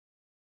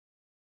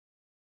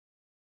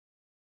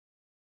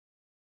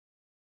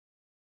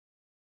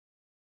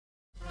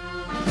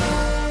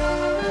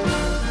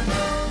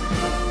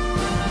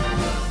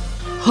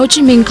Ho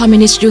Chí Minh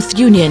Communist Youth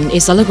Union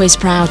is always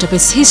proud of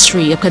its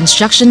history of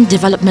construction,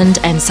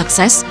 development and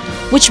success,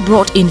 which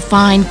brought in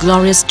fine,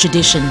 glorious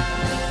tradition.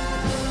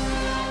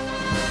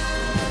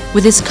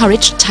 With its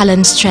courage,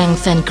 talent,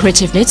 strength and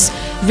creativeness,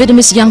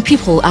 Vietnamese young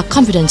people are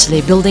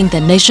confidently building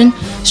their nation,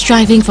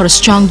 striving for a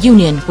strong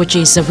union which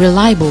is a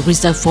reliable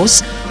reserve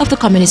force of the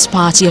Communist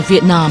Party of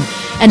Vietnam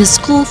and a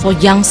school for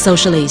young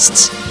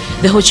socialists.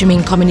 The Ho Chí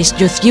Minh Communist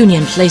Youth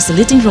Union plays a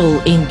leading role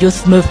in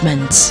youth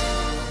movements.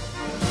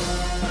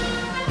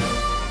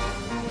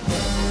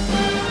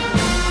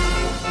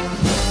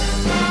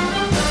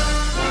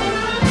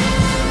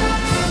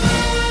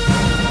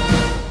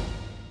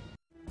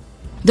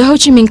 The Ho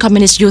Chí Minh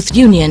Communist Youth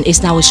Union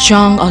is now a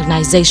strong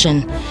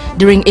organization.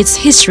 During its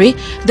history,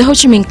 the Ho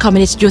Chí Minh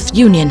Communist Youth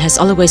Union has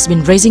always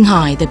been raising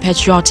high the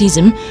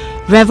patriotism,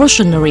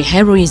 revolutionary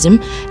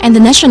heroism, and the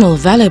national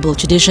valuable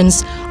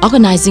traditions,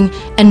 organizing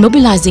and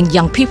mobilizing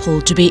young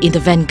people to be in the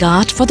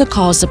vanguard for the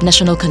cause of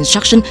national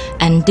construction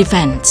and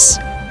defense.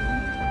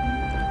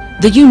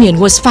 The union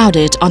was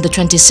founded on the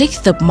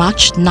 26th of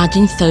March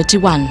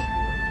 1931.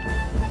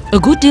 A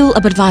good deal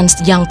of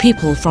advanced young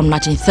people from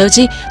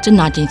 1930 to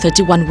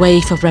 1931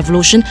 wave of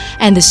revolution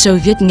and the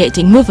Soviet Nghệ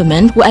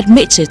movement were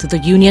admitted to the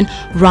union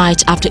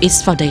right after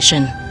its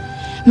foundation.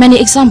 Many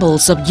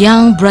examples of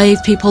young, brave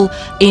people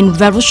in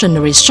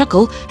revolutionary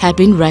struggle have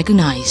been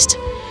recognized.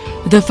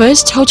 The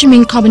first Ho Chí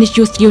Minh Communist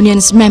Youth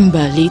Union's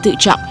member, Lý Tự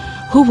Trọng,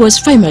 who was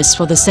famous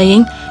for the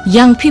saying,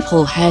 "Young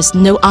people has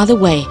no other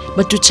way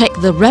but to take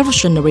the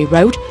revolutionary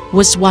road,"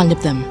 was one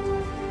of them.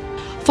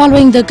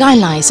 Following the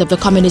guidelines of the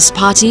Communist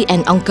Party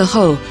and Uncle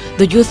Ho,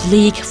 the Youth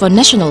League for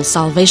National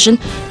Salvation,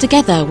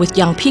 together with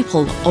young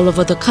people all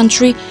over the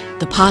country,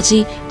 the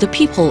party, the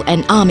people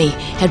and army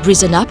had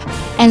risen up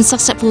and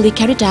successfully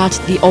carried out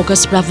the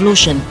August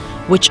Revolution,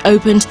 which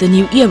opened the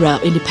new era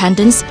of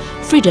independence,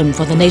 freedom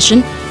for the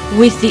nation,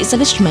 with the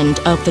establishment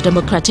of the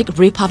Democratic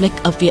Republic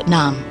of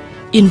Vietnam.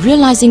 In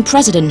realizing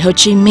President Ho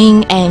Chí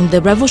Minh and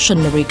the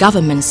revolutionary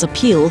government's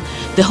appeal,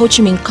 the Ho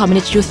Chí Minh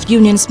Communist Youth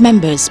Union's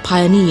members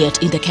pioneered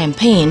in the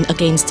campaign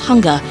against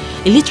hunger,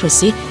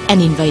 illiteracy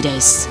and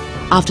invaders.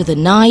 After the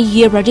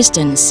 9-year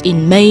resistance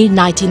in May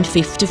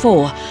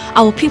 1954,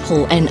 our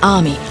people and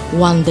army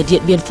won the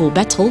Điện Biên Phủ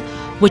battle,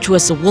 which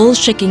was a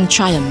world-shaking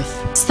triumph.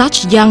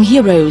 Such young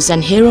heroes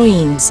and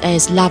heroines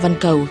as La Văn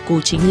Cầu,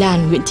 Cù Chính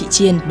Lan, Nguyễn Thị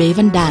Chiên, Bế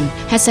Văn Đàn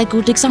had set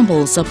good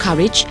examples of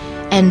courage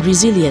and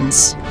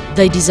resilience.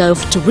 They deserve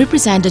to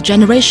represent a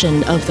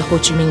generation of the Ho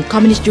Chí Minh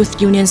Communist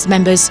Youth Union's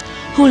members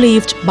who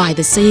lived by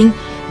the saying,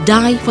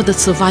 "Die for the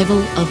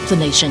survival of the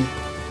nation."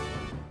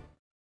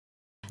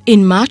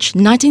 In March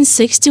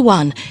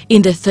 1961,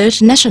 in the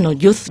Third National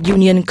Youth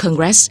Union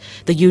Congress,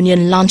 the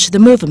union launched the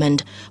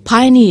movement,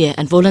 Pioneer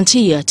and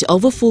Volunteer, to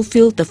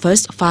overfulfill the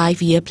first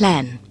 5-year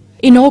plan.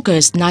 In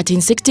August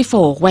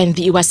 1964, when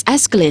the U.S.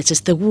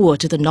 escalated the war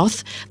to the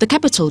north, the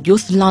capital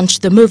youth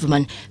launched the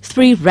movement,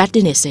 Three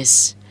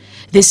Readinesses.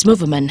 This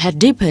movement had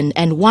deepened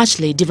and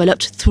widely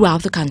developed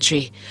throughout the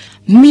country.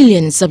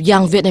 Millions of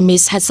young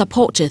Vietnamese had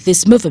supported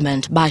this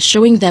movement by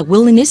showing their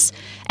willingness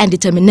and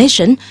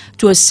determination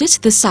to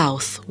assist the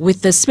South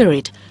with the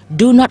spirit,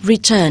 "Do not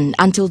return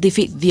until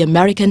defeat the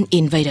American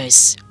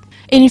invaders."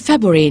 In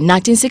February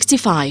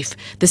 1965,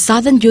 the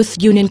Southern Youth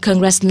Union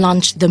Congress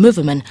launched the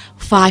movement,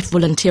 Five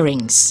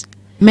Volunteerings.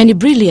 Many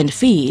brilliant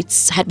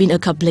feats had been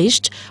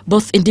accomplished,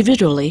 both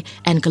individually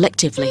and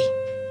collectively.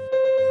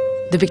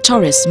 The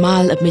victorious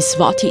smile of Miss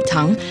Võ Thị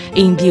Thắng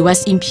in the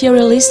U.S.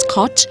 imperialist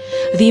court,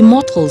 the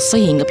immortal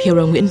saying of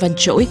hero Nguyễn Văn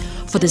Trỗi,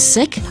 "For the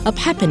sake of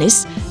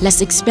happiness,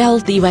 let's expel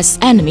the U.S.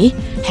 enemy,"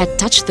 had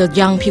touched the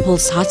young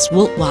people's hearts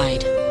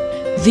worldwide.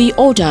 The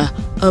order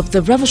of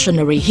the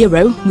revolutionary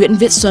hero Nguyễn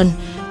Viết Xuân,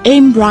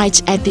 "Aim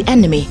right at the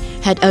enemy,"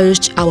 had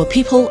urged our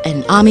people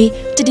and army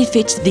to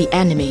defeat the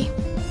enemy.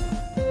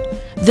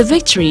 The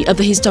victory of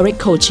the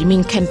historic Ho Chí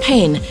Minh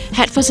campaign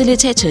had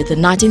facilitated the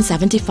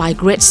 1975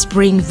 Great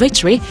Spring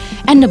victory,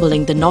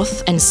 enabling the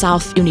North and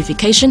South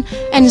unification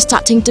and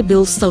starting to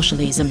build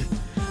socialism.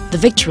 The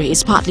victory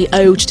is partly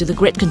owed to the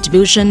great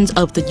contributions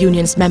of the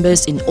union's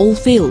members in all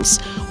fields,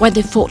 where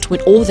they fought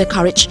with all their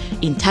courage,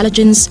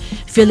 intelligence,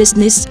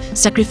 fearlessness,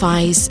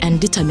 sacrifice and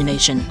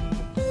determination.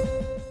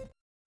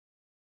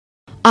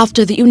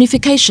 After the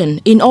unification,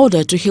 in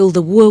order to heal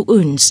the war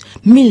wounds,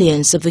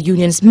 millions of the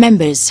union's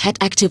members had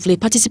actively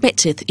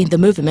participated in the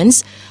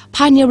movements,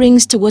 pioneering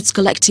towards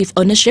collective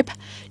ownership,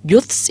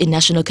 youths in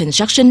national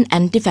construction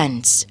and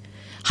defense.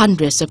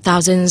 Hundreds of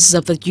thousands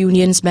of the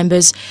union's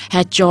members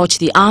had joined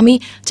the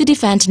army to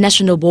defend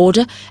national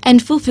border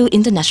and fulfill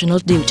international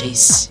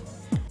duties.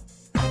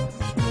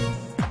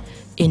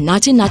 In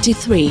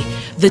 1993,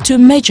 the two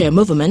major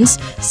movements,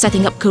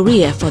 Setting Up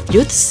Career for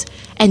Youths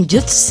and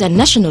Youths and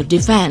National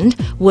Defense,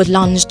 were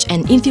launched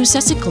and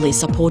enthusiastically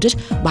supported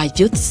by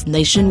youths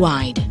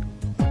nationwide.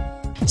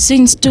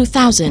 Since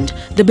 2000,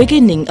 the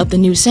beginning of the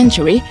new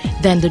century,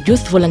 then the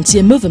youth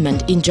volunteer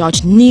movement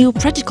enjoyed new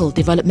practical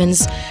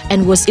developments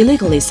and was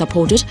illegally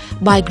supported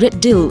by a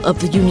great deal of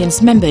the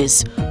union's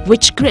members,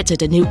 which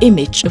created a new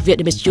image of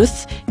Vietnamese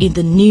youth in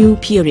the new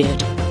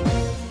period.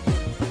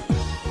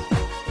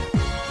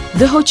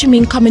 The Ho Chi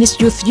Minh Communist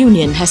Youth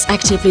Union has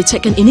actively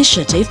taken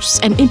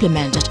initiatives and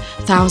implemented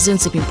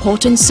thousands of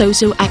important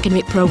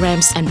socio-academic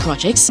programs and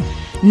projects,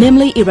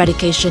 namely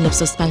eradication of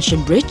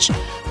suspension bridge,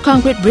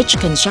 concrete bridge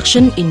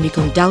construction in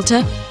Mekong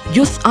Delta,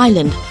 Youth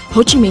Island,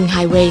 Ho Chi Minh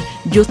Highway,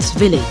 Youth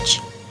Village.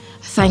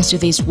 Thanks to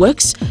these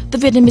works, the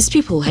Vietnamese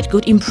people had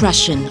good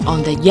impression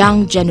on the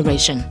young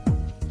generation.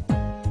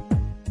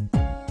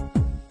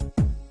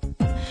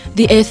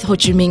 The 8th Ho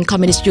Chi Minh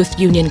Communist Youth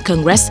Union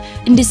Congress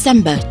in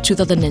December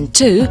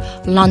 2002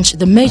 launched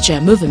the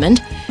major movement,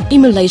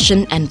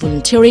 Emulation and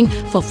Volunteering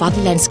for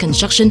Fatherland's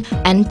Construction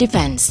and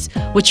Defense,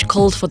 which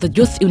called for the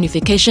youth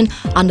unification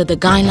under the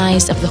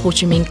guidelines of the Ho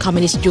Chi Minh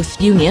Communist Youth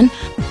Union.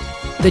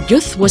 The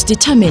youth was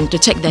determined to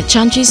take their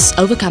chances,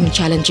 overcome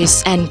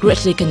challenges and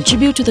greatly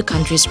contribute to the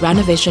country's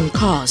renovation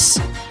cause.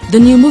 The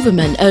new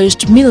movement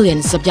urged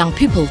millions of young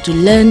people to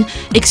learn,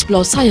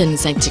 explore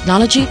science and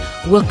technology,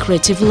 work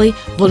creatively,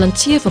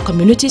 volunteer for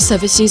community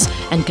services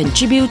and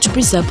contribute to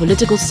preserve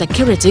political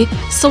security,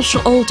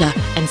 social order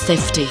and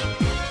safety.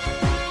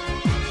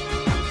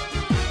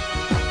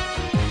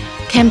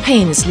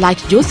 Campaigns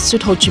like Youth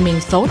Should Ho Chi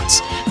Minh Thoughts,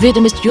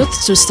 Vietnamese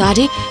Youth Should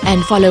Study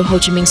and Follow Ho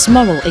Chi Minh's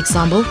Moral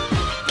Example,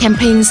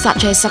 campaigns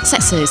such as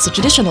Successors of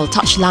Traditional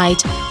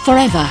Touchlight,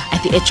 Forever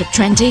at the Age of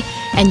 20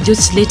 and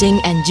Youth Leading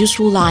and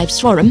Useful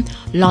Lives Forum,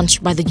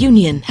 launched by the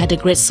Union, had a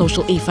great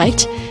social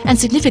effect and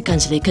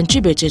significantly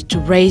contributed to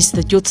raise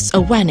the youth's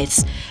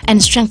awareness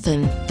and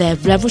strengthen their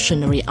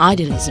revolutionary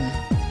idealism.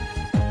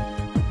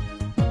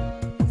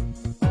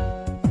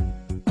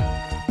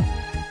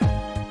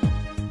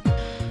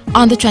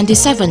 On the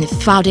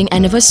 27th founding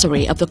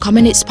anniversary of the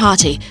Communist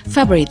Party,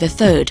 February the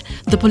 3rd,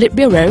 the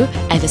Politburo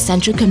and the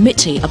Central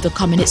Committee of the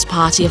Communist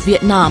Party of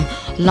Vietnam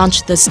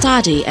launched the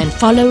Study and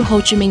Follow Ho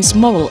Chi Minh's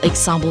Moral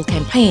Example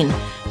campaign,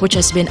 which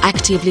has been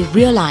actively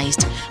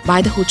realized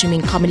by the Ho Chi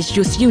Minh Communist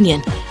Youth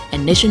Union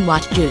and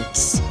nationwide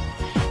youths.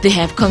 They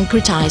have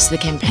concretized the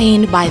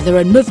campaign by their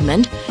own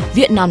movement,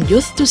 Vietnam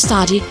Youth to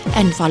Study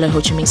and Follow Ho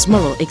Chi Minh's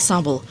Moral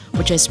Example,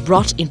 which has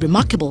brought in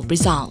remarkable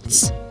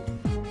results.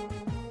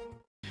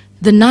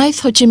 The 9th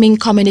Ho Chi Minh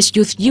Communist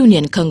Youth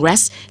Union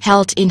Congress,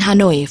 held in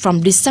Hanoi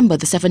from December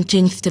the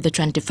 17th to the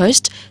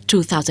 21st,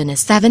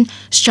 2007,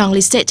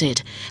 strongly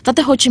stated that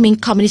the Ho Chi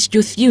Minh Communist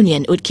Youth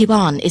Union would keep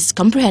on its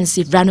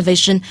comprehensive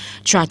renovation,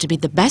 try to be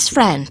the best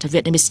friend to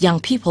Vietnamese young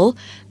people,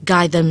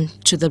 guide them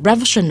to the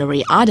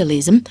revolutionary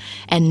idealism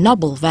and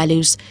noble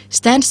values,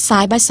 stand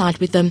side by side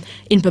with them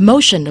in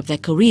promotion of their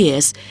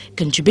careers,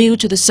 contribute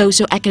to the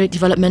socio-economic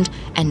development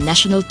and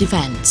national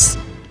defense.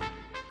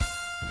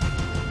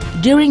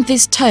 During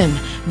this term,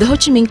 the Ho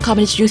Chi Minh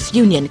Communist Youth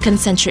Union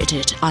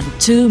concentrated on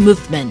 2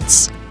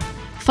 movements: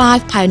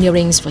 5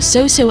 pioneerings for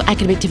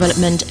socio-academic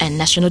development and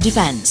national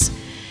defense,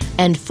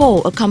 and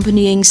 4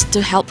 accompanyings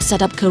to help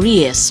set up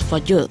careers for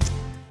youth.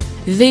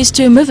 These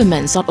 2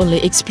 movements not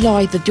only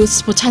exploit the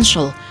youth's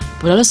potential,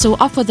 but also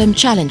offer them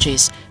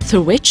challenges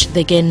through which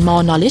they gain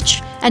more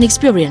knowledge and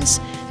experience,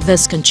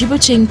 thus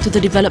contributing to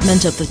the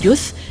development of the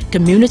youth,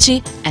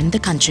 community and the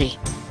country.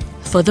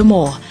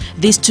 Furthermore,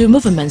 these 2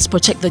 movements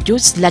protect the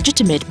youth's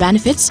legitimate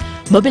benefits,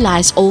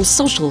 mobilize all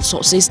social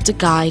sources to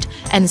guide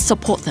and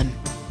support them.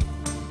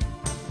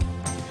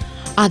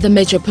 Other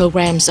major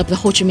programs of the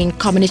Ho Chi Minh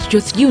Communist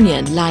Youth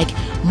Union like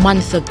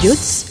Month of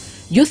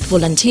Youths, Youth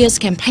Volunteers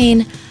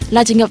Campaign,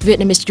 Lighting Up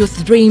Vietnamese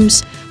Youth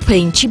Dreams,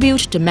 Paying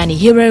Tribute to Many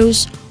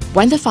Heroes,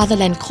 When the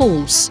Fatherland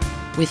Calls,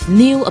 with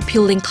new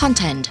appealing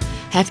content,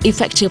 have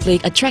effectively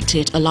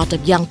attracted a lot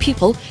of young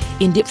people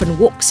in different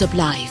walks of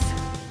life.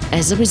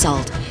 As a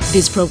result,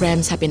 these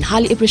programs have been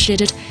highly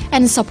appreciated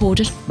and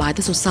supported by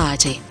the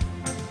society.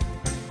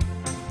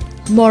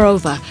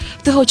 Moreover,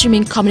 the Ho Chi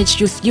Minh Communist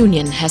Youth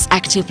Union has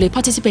actively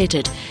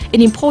participated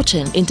in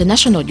important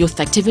international youth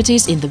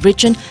activities in the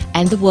region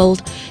and the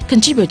world,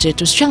 contributed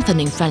to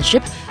strengthening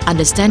friendship,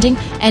 understanding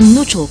and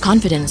mutual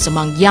confidence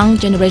among young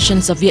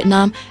generations of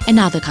Vietnam and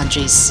other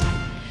countries.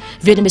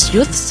 Vietnamese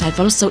youths have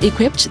also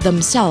equipped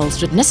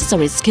themselves with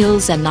necessary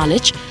skills and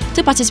knowledge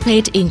to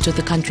participate into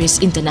the country's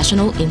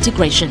international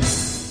integration.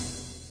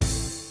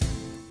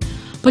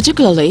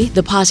 Particularly,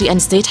 the party and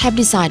state have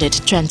decided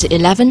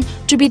 2011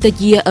 to be the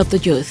year of the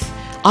youth,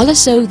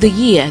 also the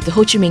year the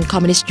Ho Chi Minh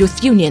Communist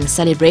Youth Union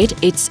celebrate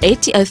its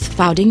 80th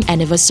founding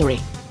anniversary.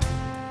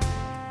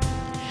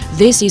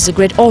 This is a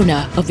great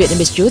honor of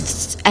Vietnamese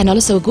youths and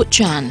also a good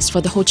chance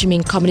for the Ho Chi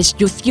Minh Communist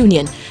Youth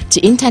Union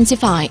to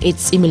intensify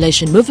its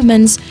emulation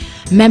movements,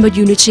 member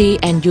unity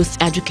and youth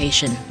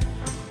education.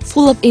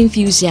 Full of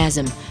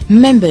enthusiasm,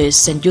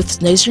 members and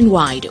youths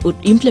nationwide would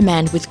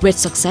implement with great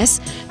success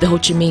the Ho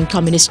Chi Minh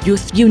Communist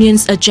Youth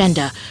Union's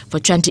agenda for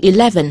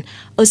 2011,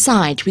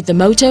 assigned with the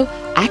motto,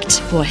 Act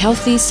for a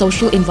Healthy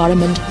Social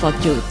Environment for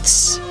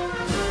Youths.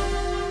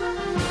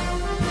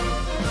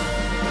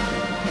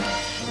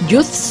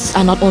 Youths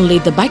are not only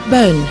the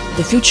backbone,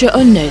 the future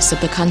owners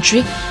of the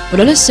country, but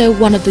also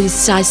one of the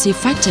decisive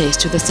factors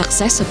to the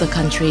success of the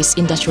country's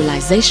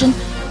industrialization,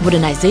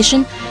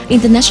 modernization,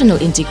 international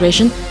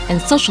integration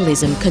and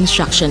socialism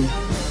construction.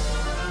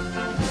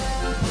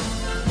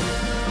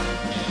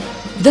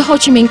 The Ho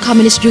Chi Minh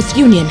Communist Youth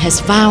Union has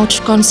vowed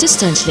to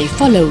consistently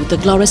follow the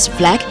glorious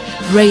flag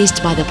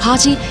raised by the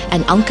party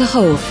and Uncle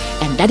Ho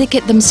and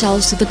dedicate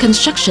themselves to the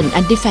construction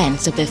and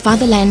defense of their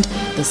fatherland,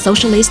 the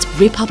Socialist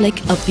Republic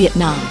of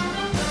Vietnam.